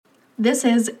This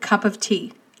is Cup of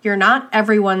Tea. You're Not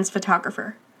Everyone's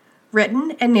Photographer.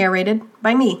 Written and narrated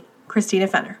by me, Christina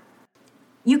Fenner.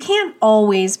 You can't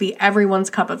always be everyone's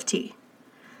cup of tea.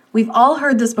 We've all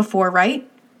heard this before, right?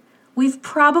 We've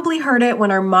probably heard it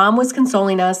when our mom was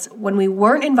consoling us when we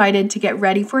weren't invited to get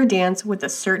ready for a dance with a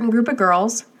certain group of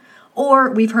girls,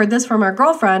 or we've heard this from our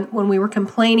girlfriend when we were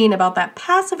complaining about that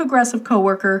passive-aggressive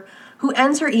coworker who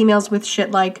ends her emails with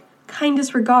shit like,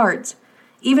 kindest regards,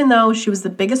 even though she was the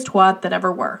biggest twat that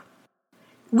ever were.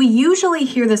 We usually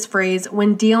hear this phrase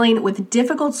when dealing with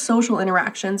difficult social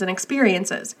interactions and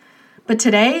experiences, but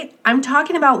today I'm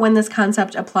talking about when this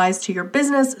concept applies to your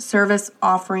business, service,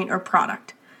 offering, or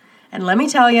product. And let me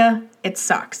tell you, it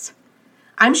sucks.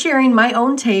 I'm sharing my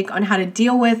own take on how to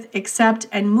deal with, accept,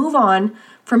 and move on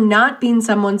from not being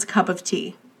someone's cup of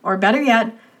tea, or better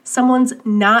yet, someone's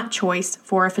not choice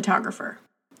for a photographer.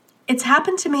 It's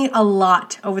happened to me a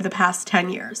lot over the past 10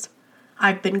 years.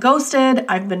 I've been ghosted,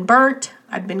 I've been burnt,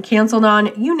 I've been canceled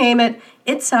on, you name it,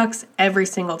 it sucks every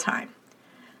single time.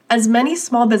 As many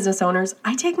small business owners,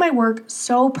 I take my work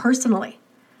so personally.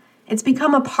 It's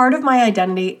become a part of my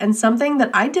identity and something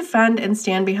that I defend and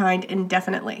stand behind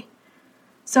indefinitely.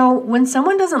 So when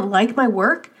someone doesn't like my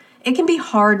work, it can be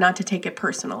hard not to take it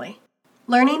personally.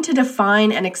 Learning to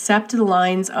define and accept the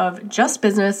lines of just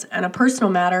business and a personal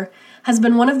matter has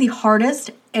been one of the hardest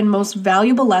and most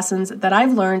valuable lessons that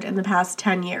I've learned in the past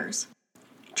 10 years.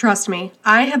 Trust me,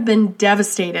 I have been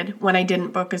devastated when I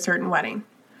didn't book a certain wedding.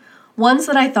 Ones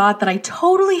that I thought that I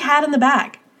totally had in the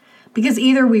bag, because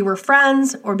either we were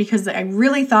friends or because I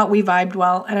really thought we vibed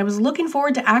well and I was looking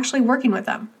forward to actually working with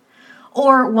them.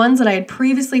 Or ones that I had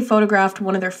previously photographed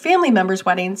one of their family members'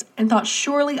 weddings and thought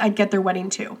surely I'd get their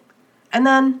wedding too. And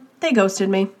then they ghosted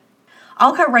me.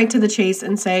 I'll cut right to the chase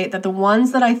and say that the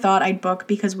ones that I thought I'd book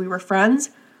because we were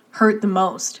friends hurt the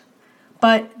most.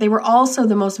 But they were also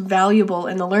the most valuable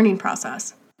in the learning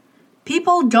process.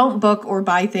 People don't book or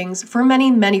buy things for many,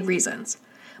 many reasons.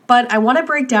 But I want to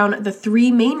break down the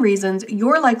 3 main reasons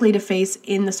you're likely to face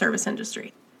in the service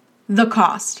industry. The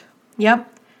cost.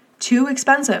 Yep, too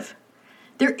expensive.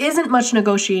 There isn't much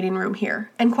negotiating room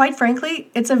here, and quite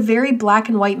frankly, it's a very black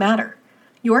and white matter.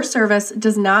 Your service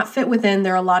does not fit within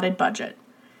their allotted budget.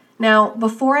 Now,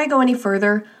 before I go any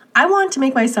further, I want to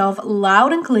make myself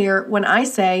loud and clear when I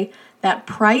say that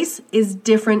price is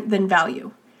different than value.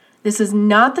 This is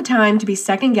not the time to be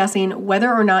second-guessing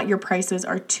whether or not your prices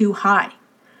are too high.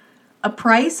 A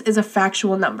price is a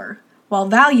factual number, while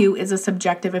value is a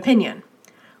subjective opinion.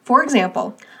 For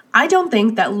example, I don't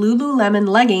think that Lululemon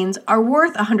leggings are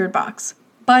worth $100.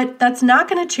 But that's not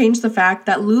going to change the fact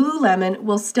that Lululemon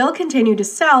will still continue to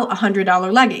sell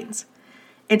 $100 leggings.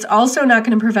 It's also not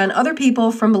going to prevent other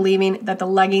people from believing that the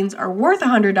leggings are worth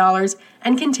 $100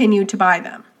 and continue to buy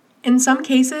them. In some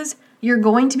cases, you're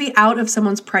going to be out of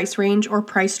someone's price range or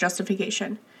price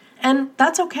justification. And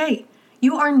that's okay.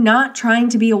 You are not trying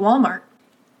to be a Walmart.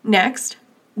 Next,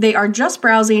 they are just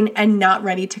browsing and not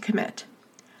ready to commit.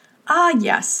 Ah,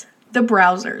 yes, the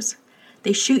browsers.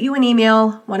 They shoot you an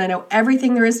email, want to know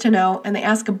everything there is to know, and they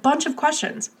ask a bunch of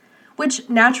questions, which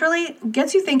naturally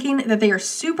gets you thinking that they are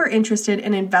super interested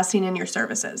in investing in your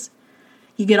services.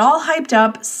 You get all hyped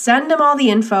up, send them all the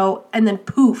info, and then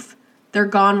poof, they're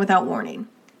gone without warning.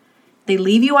 They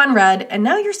leave you on red, and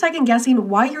now you're second guessing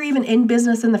why you're even in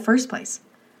business in the first place.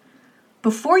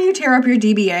 Before you tear up your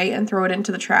DBA and throw it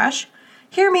into the trash,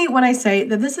 hear me when I say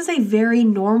that this is a very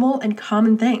normal and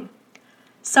common thing.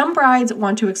 Some brides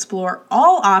want to explore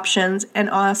all options and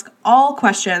ask all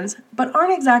questions, but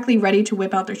aren't exactly ready to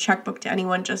whip out their checkbook to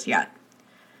anyone just yet.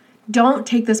 Don't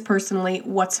take this personally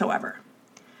whatsoever.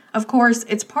 Of course,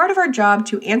 it's part of our job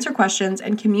to answer questions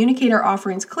and communicate our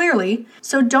offerings clearly,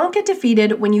 so don't get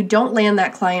defeated when you don't land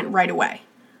that client right away.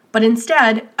 But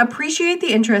instead, appreciate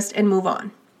the interest and move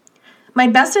on. My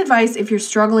best advice if you're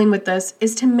struggling with this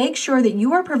is to make sure that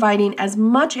you are providing as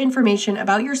much information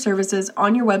about your services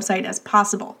on your website as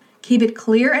possible. Keep it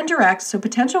clear and direct so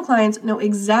potential clients know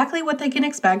exactly what they can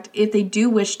expect if they do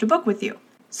wish to book with you.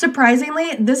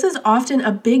 Surprisingly, this is often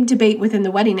a big debate within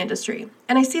the wedding industry,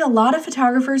 and I see a lot of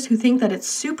photographers who think that it's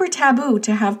super taboo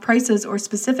to have prices or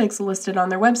specifics listed on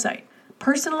their website.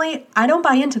 Personally, I don't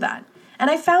buy into that, and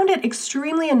I found it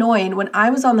extremely annoying when I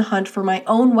was on the hunt for my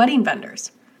own wedding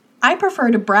vendors. I prefer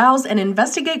to browse and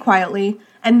investigate quietly,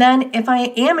 and then if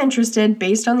I am interested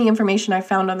based on the information I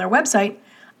found on their website,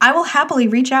 I will happily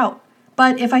reach out.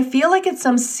 But if I feel like it's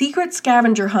some secret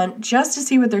scavenger hunt just to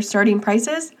see what their starting price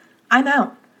is, I'm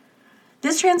out.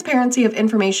 This transparency of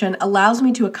information allows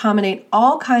me to accommodate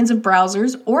all kinds of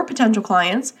browsers or potential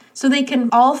clients so they can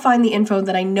all find the info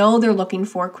that I know they're looking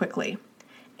for quickly.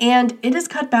 and it has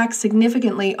cut back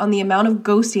significantly on the amount of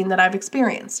ghosting that I've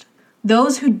experienced.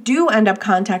 Those who do end up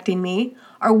contacting me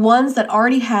are ones that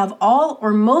already have all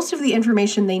or most of the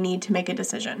information they need to make a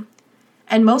decision,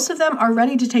 and most of them are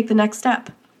ready to take the next step.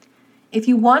 If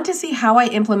you want to see how I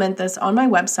implement this on my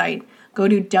website, go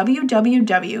to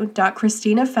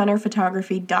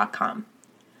www.christinafennerphotography.com.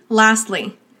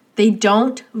 Lastly, they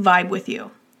don't vibe with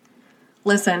you.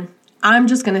 Listen, I'm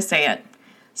just going to say it.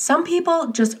 Some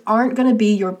people just aren't going to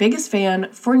be your biggest fan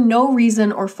for no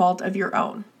reason or fault of your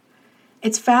own.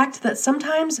 It's fact that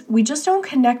sometimes we just don't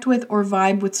connect with or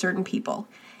vibe with certain people,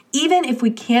 even if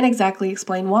we can't exactly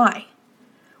explain why.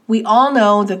 We all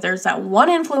know that there's that one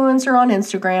influencer on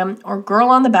Instagram or girl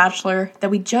on The Bachelor that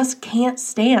we just can't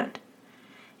stand.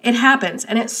 It happens,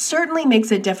 and it certainly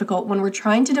makes it difficult when we're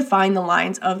trying to define the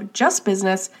lines of just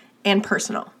business and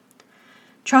personal.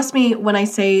 Trust me when I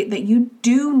say that you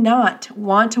do not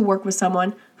want to work with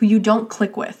someone who you don't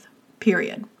click with,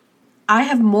 period. I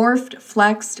have morphed,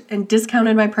 flexed, and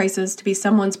discounted my prices to be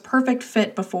someone's perfect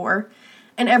fit before,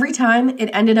 and every time it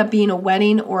ended up being a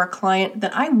wedding or a client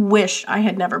that I wish I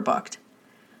had never booked.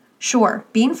 Sure,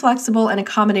 being flexible and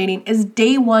accommodating is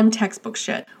day one textbook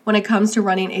shit when it comes to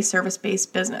running a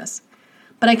service-based business.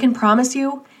 But I can promise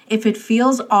you, if it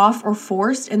feels off or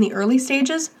forced in the early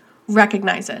stages,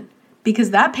 recognize it,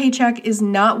 because that paycheck is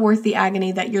not worth the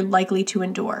agony that you're likely to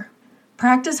endure.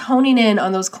 Practice honing in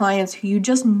on those clients who you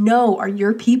just know are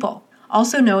your people,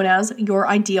 also known as your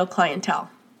ideal clientele.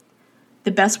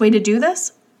 The best way to do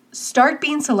this? Start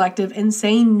being selective and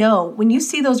saying no when you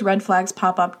see those red flags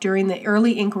pop up during the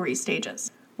early inquiry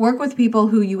stages. Work with people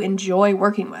who you enjoy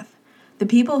working with, the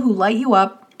people who light you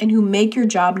up and who make your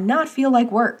job not feel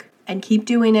like work, and keep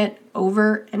doing it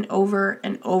over and over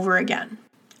and over again.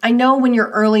 I know when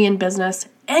you're early in business,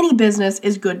 any business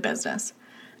is good business,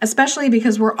 especially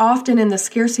because we're often in the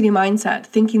scarcity mindset,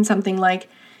 thinking something like,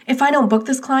 if I don't book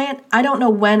this client, I don't know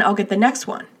when I'll get the next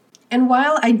one. And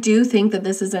while I do think that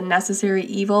this is a necessary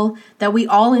evil that we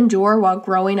all endure while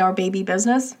growing our baby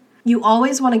business, you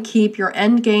always want to keep your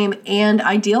end game and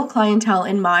ideal clientele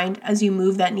in mind as you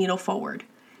move that needle forward.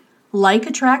 Like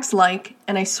attracts like,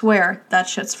 and I swear that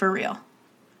shit's for real.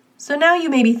 So now you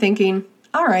may be thinking,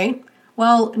 all right,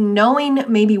 well, knowing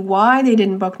maybe why they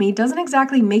didn't book me doesn't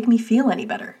exactly make me feel any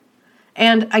better.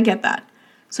 And I get that.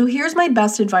 So here's my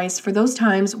best advice for those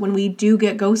times when we do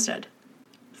get ghosted.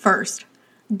 First,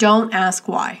 don't ask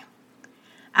why.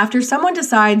 After someone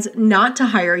decides not to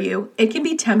hire you, it can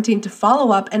be tempting to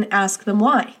follow up and ask them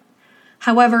why.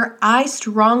 However, I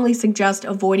strongly suggest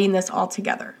avoiding this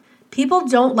altogether. People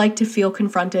don't like to feel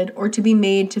confronted or to be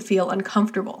made to feel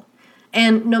uncomfortable.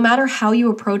 And no matter how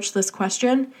you approach this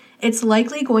question, it's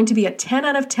likely going to be a 10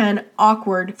 out of 10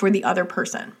 awkward for the other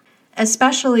person,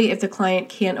 especially if the client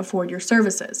can't afford your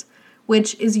services,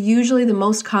 which is usually the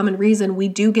most common reason we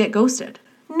do get ghosted.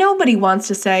 Nobody wants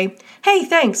to say, hey,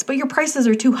 thanks, but your prices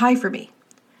are too high for me.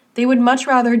 They would much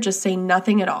rather just say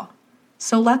nothing at all.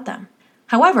 So let them.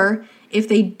 However, if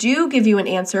they do give you an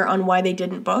answer on why they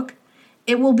didn't book,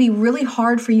 it will be really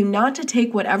hard for you not to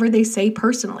take whatever they say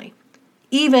personally,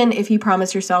 even if you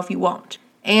promise yourself you won't.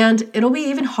 And it'll be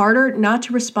even harder not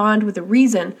to respond with a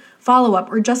reason,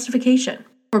 follow-up, or justification.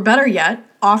 Or better yet,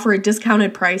 offer a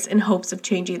discounted price in hopes of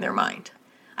changing their mind.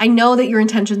 I know that your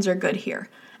intentions are good here,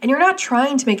 and you're not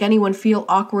trying to make anyone feel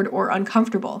awkward or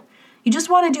uncomfortable. You just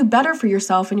want to do better for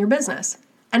yourself and your business.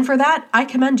 And for that, I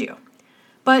commend you.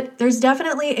 But there's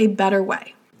definitely a better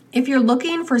way. If you're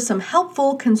looking for some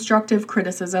helpful, constructive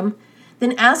criticism,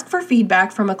 then ask for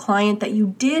feedback from a client that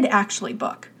you did actually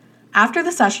book. After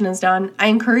the session is done, I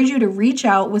encourage you to reach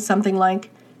out with something like,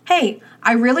 hey,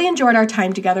 I really enjoyed our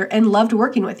time together and loved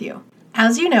working with you.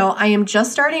 As you know, I am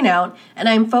just starting out and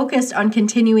I am focused on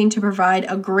continuing to provide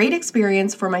a great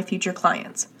experience for my future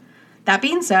clients. That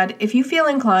being said, if you feel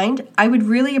inclined, I would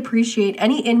really appreciate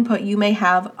any input you may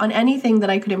have on anything that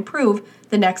I could improve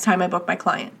the next time I book my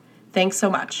client. Thanks so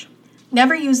much.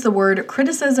 Never use the word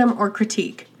criticism or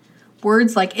critique.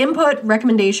 Words like input,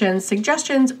 recommendations,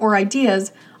 suggestions, or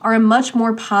ideas are a much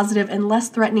more positive and less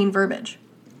threatening verbiage.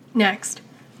 Next,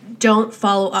 don't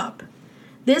follow up.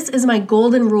 This is my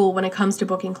golden rule when it comes to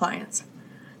booking clients.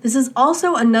 This is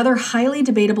also another highly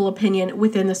debatable opinion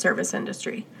within the service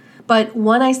industry, but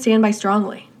one I stand by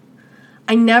strongly.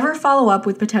 I never follow up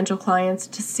with potential clients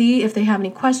to see if they have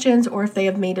any questions or if they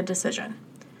have made a decision.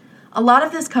 A lot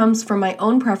of this comes from my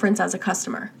own preference as a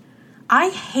customer. I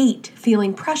hate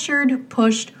feeling pressured,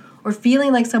 pushed, or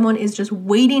feeling like someone is just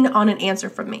waiting on an answer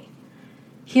from me.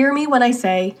 Hear me when I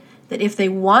say that if they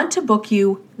want to book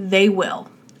you, they will,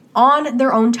 on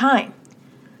their own time.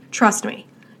 Trust me,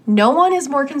 No one is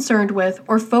more concerned with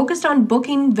or focused on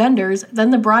booking vendors than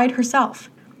the bride herself.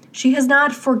 She has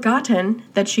not forgotten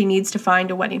that she needs to find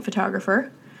a wedding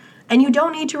photographer, and you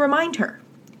don't need to remind her.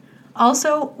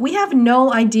 Also, we have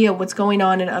no idea what's going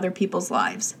on in other people's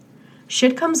lives.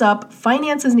 Shit comes up,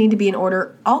 finances need to be in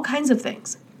order, all kinds of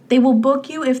things. They will book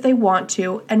you if they want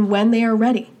to and when they are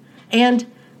ready. And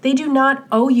they do not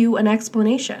owe you an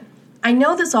explanation. I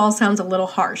know this all sounds a little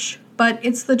harsh, but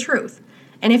it's the truth.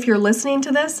 And if you're listening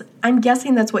to this, I'm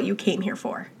guessing that's what you came here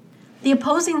for. The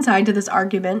opposing side to this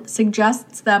argument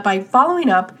suggests that by following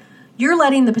up, you're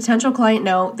letting the potential client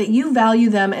know that you value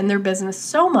them and their business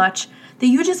so much that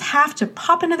you just have to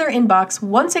pop into their inbox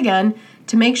once again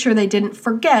to make sure they didn't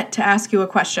forget to ask you a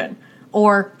question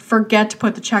or forget to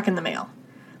put the check in the mail.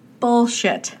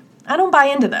 Bullshit. I don't buy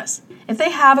into this. If they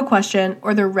have a question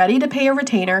or they're ready to pay a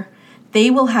retainer,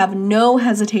 they will have no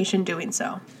hesitation doing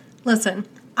so. Listen,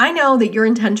 I know that your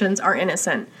intentions are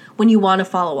innocent when you want to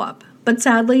follow up, but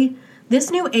sadly, this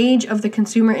new age of the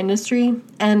consumer industry,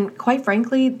 and quite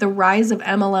frankly, the rise of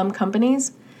MLM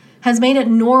companies, has made it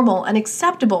normal and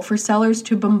acceptable for sellers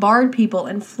to bombard people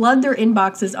and flood their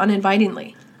inboxes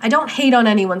uninvitingly. I don't hate on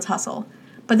anyone's hustle,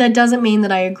 but that doesn't mean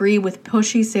that I agree with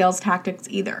pushy sales tactics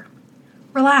either.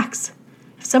 Relax.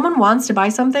 If someone wants to buy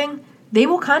something, they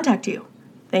will contact you.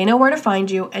 They know where to find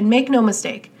you, and make no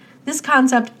mistake, this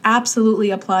concept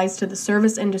absolutely applies to the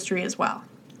service industry as well.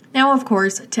 Now, of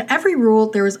course, to every rule,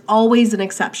 there is always an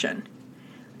exception.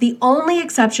 The only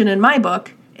exception in my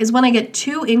book is when I get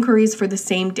 2 inquiries for the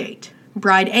same date.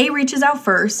 Bride A reaches out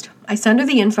first, I send her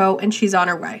the info, and she's on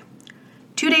her way.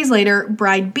 2 days later,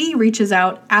 Bride B reaches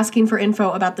out asking for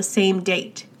info about the same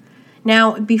date.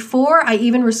 Now, before I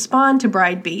even respond to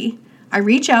Bride B, I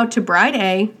reach out to Bride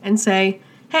A and say,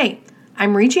 "Hey,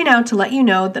 I'm reaching out to let you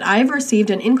know that I've received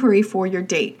an inquiry for your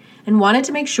date and wanted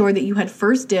to make sure that you had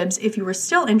first dibs if you were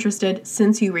still interested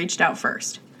since you reached out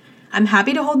first. I'm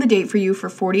happy to hold the date for you for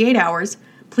 48 hours.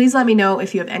 Please let me know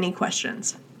if you have any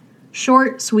questions."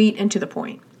 Short, sweet, and to the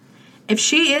point. If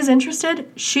she is interested,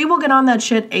 she will get on that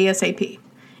shit ASAP.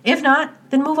 If not,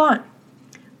 then move on.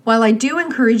 While I do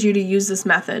encourage you to use this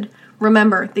method,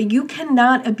 remember that you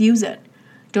cannot abuse it.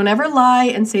 Don't ever lie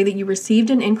and say that you received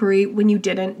an inquiry when you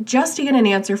didn't just to get an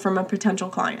answer from a potential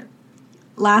client.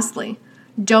 Lastly,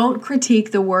 don't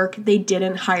critique the work they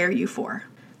didn't hire you for.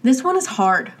 This one is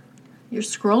hard. You're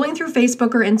scrolling through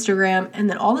Facebook or Instagram, and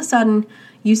then all of a sudden,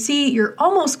 you see your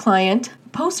almost client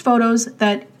post photos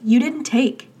that you didn't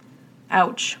take.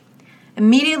 Ouch.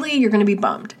 Immediately, you're going to be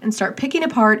bummed and start picking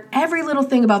apart every little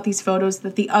thing about these photos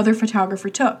that the other photographer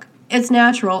took. It's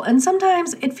natural, and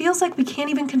sometimes it feels like we can't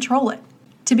even control it.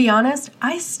 To be honest,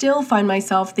 I still find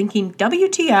myself thinking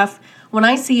WTF when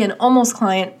I see an almost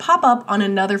client pop up on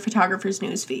another photographer's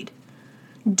newsfeed.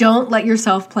 Don't let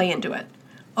yourself play into it.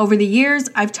 Over the years,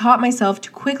 I've taught myself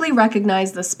to quickly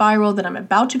recognize the spiral that I'm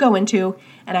about to go into,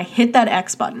 and I hit that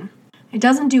X button. It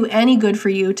doesn't do any good for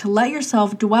you to let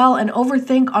yourself dwell and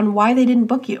overthink on why they didn't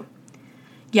book you.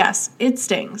 Yes, it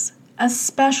stings,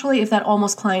 especially if that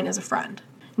almost client is a friend.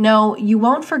 No, you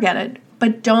won't forget it,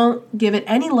 but don't give it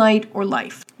any light or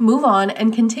life. Move on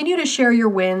and continue to share your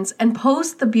wins and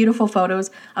post the beautiful photos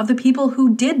of the people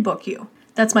who did book you.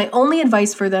 That's my only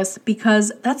advice for this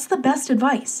because that's the best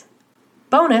advice.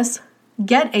 Bonus,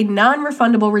 get a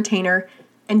non-refundable retainer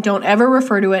and don't ever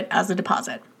refer to it as a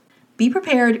deposit. Be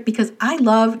prepared because I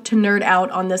love to nerd out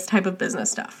on this type of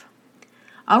business stuff.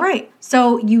 All right,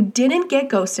 so you didn't get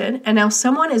ghosted and now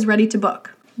someone is ready to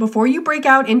book. Before you break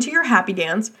out into your happy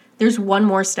dance, there's one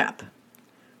more step.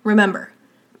 Remember,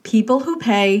 people who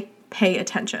pay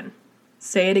attention.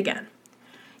 Say it again.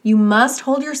 You must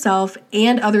hold yourself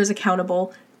and others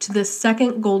accountable to this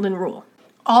second golden rule.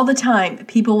 All the time,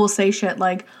 people will say shit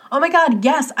like, "Oh my God,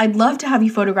 yes, I'd love to have you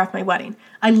photograph my wedding.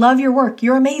 I love your work.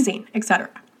 You're amazing," etc.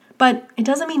 But it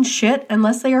doesn't mean shit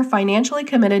unless they are financially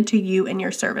committed to you and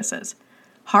your services.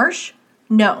 Harsh?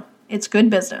 No, it's good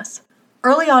business.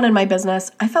 Early on in my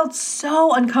business, I felt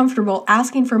so uncomfortable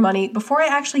asking for money before I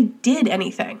actually did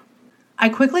anything. I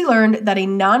quickly learned that a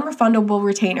non-refundable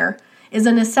retainer is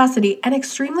a necessity and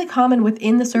extremely common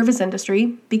within the service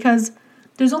industry because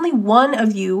there's only one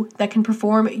of you that can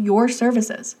perform your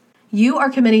services. You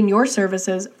are committing your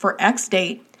services for X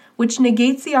date, which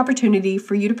negates the opportunity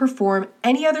for you to perform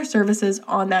any other services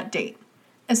on that date.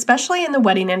 Especially in the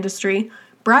wedding industry,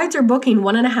 brides are booking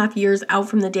 1.5 years out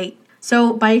from the date.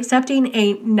 So by accepting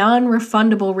a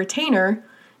non-refundable retainer,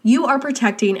 you are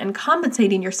protecting and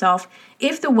compensating yourself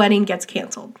if the wedding gets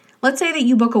canceled. Let's say that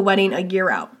you book a wedding a year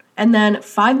out, and then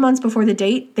 5 months before the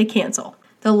date, they cancel.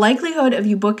 The likelihood of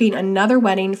you booking another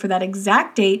wedding for that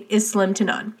exact date is slim to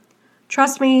none.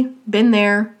 Trust me, been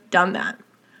there, done that.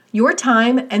 Your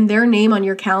time and their name on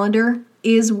your calendar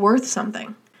is worth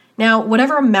something. Now,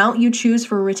 whatever amount you choose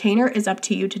for a retainer is up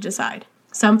to you to decide.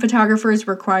 Some photographers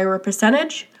require a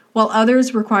percentage, while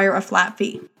others require a flat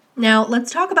fee. Now,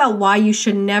 let's talk about why you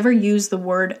should never use the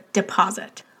word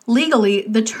deposit. Legally,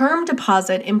 the term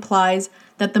deposit implies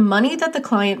that the money that the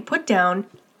client put down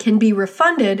can be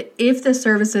refunded if the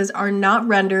services are not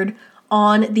rendered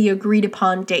on the agreed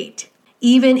upon date,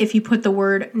 even if you put the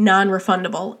word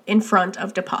non-refundable in front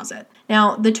of deposit.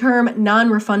 Now, the term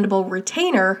non-refundable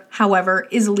retainer, however,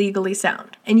 is legally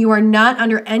sound, and you are not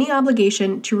under any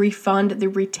obligation to refund the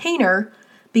retainer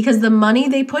because the money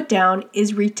they put down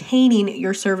is retaining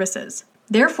your services.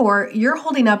 Therefore, you're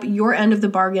holding up your end of the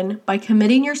bargain by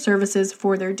committing your services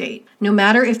for their date, no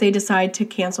matter if they decide to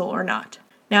cancel or not.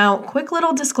 Now, quick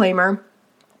little disclaimer,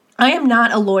 I am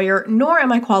not a lawyer, nor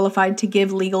am I qualified to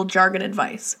give legal jargon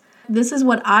advice. This is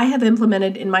what I have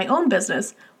implemented in my own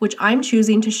business, which I'm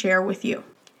choosing to share with you.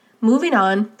 Moving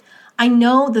on, I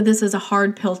know that this is a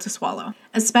hard pill to swallow,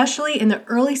 especially in the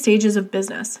early stages of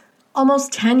business.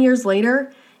 Almost 10 years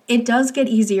later, it does get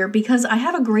easier because I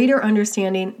have a greater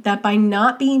understanding that by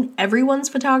not being everyone's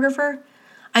photographer,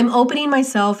 I'm opening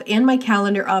myself and my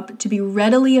calendar up to be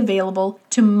readily available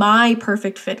to my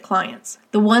perfect fit clients,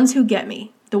 the ones who get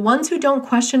me, the ones who don't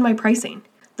question my pricing,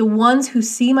 the ones who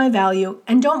see my value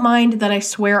and don't mind that I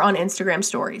swear on Instagram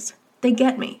stories. They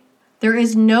get me. There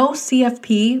is no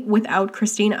CFP without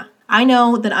Christina. I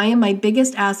know that I am my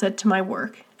biggest asset to my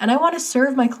work, and I want to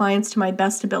serve my clients to my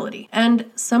best ability. And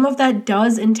some of that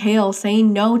does entail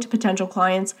saying no to potential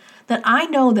clients that I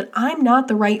know that I'm not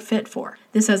the right fit for.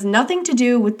 This has nothing to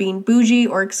do with being bougie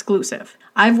or exclusive.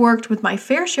 I've worked with my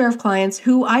fair share of clients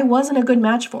who I wasn't a good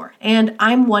match for, and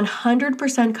I'm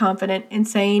 100% confident in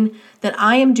saying that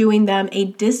I am doing them a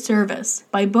disservice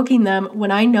by booking them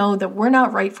when I know that we're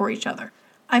not right for each other.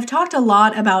 I've talked a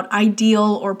lot about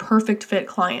ideal or perfect fit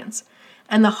clients,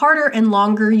 and the harder and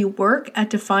longer you work at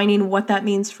defining what that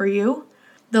means for you,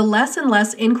 the less and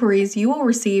less inquiries you will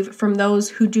receive from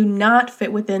those who do not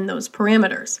fit within those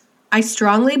parameters. I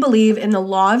strongly believe in the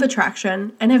law of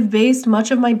attraction and have based much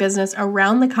of my business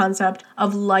around the concept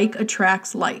of like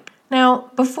attracts like. Now,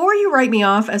 before you write me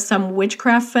off as some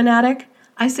witchcraft fanatic,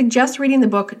 I suggest reading the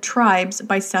book Tribes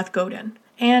by Seth Godin.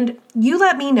 And you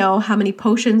let me know how many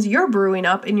potions you're brewing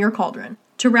up in your cauldron.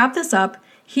 To wrap this up,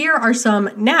 here are some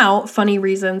now funny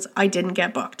reasons I didn't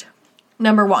get booked.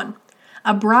 Number 1,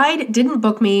 a bride didn't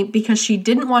book me because she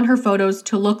didn't want her photos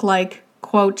to look like,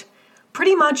 quote,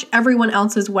 pretty much everyone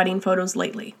else's wedding photos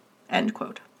lately, end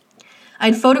quote.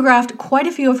 I'd photographed quite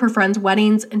a few of her friends'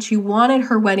 weddings and she wanted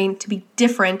her wedding to be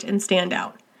different and stand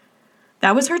out.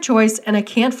 That was her choice and I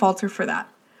can't fault her for that.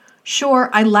 Sure,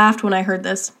 I laughed when I heard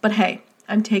this, but hey,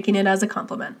 I'm taking it as a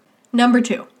compliment. Number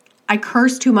 2, I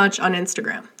curse too much on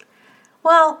Instagram.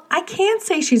 Well, I can't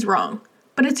say she's wrong,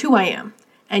 but it's who I am.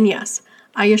 And yes,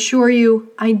 I assure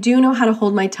you, I do know how to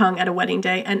hold my tongue at a wedding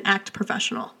day and act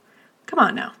professional. Come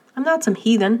on now, I'm not some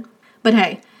heathen. But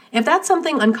hey, if that's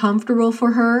something uncomfortable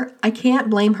for her, I can't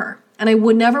blame her. And I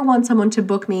would never want someone to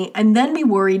book me and then be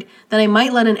worried that I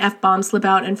might let an F-bomb slip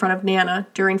out in front of Nana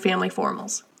during family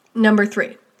formals. Number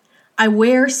 3, I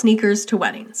wear sneakers to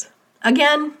weddings.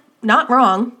 Again, not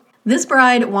wrong. This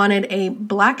bride wanted a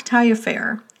black tie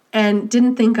affair and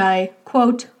didn't think I,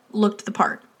 quote, looked the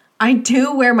part. I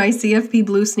do wear my CFP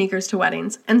blue sneakers to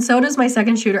weddings, and so does my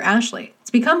second shooter, Ashley.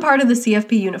 It's become part of the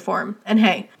CFP uniform. And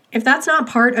hey, if that's not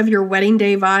part of your wedding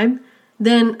day vibe,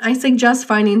 then I suggest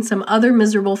finding some other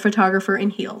miserable photographer in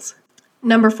heels.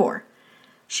 Number 4,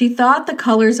 she thought the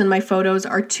colors in my photos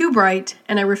are too bright,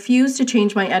 and I refused to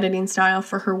change my editing style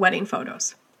for her wedding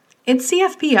photos. It's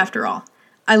CFP after all.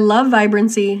 I love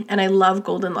vibrancy and I love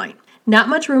golden light. Not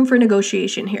much room for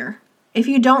negotiation here. If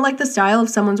you don't like the style of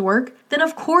someone's work, then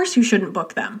of course you shouldn't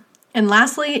book them. And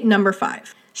lastly, number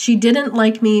 5, she didn't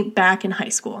like me back in high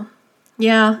school.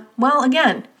 Yeah, well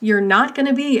again, you're not going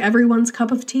to be everyone's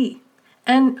cup of tea.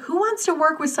 And who wants to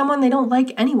work with someone they don't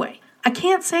like anyway? I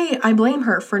can't say I blame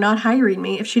her for not hiring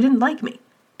me if she didn't like me.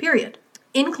 Period.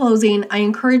 In closing, I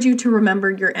encourage you to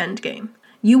remember your end game.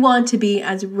 You want to be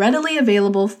as readily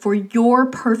available for your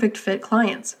perfect fit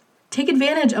clients. Take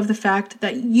advantage of the fact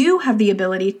that you have the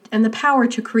ability and the power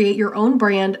to create your own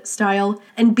brand, style,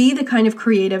 and be the kind of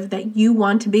creative that you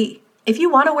want to be. If you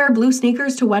want to wear blue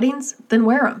sneakers to weddings, then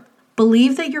wear them.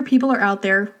 Believe that your people are out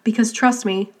there because trust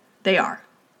me, they are.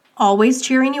 Always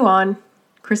cheering you on,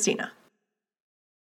 Christina.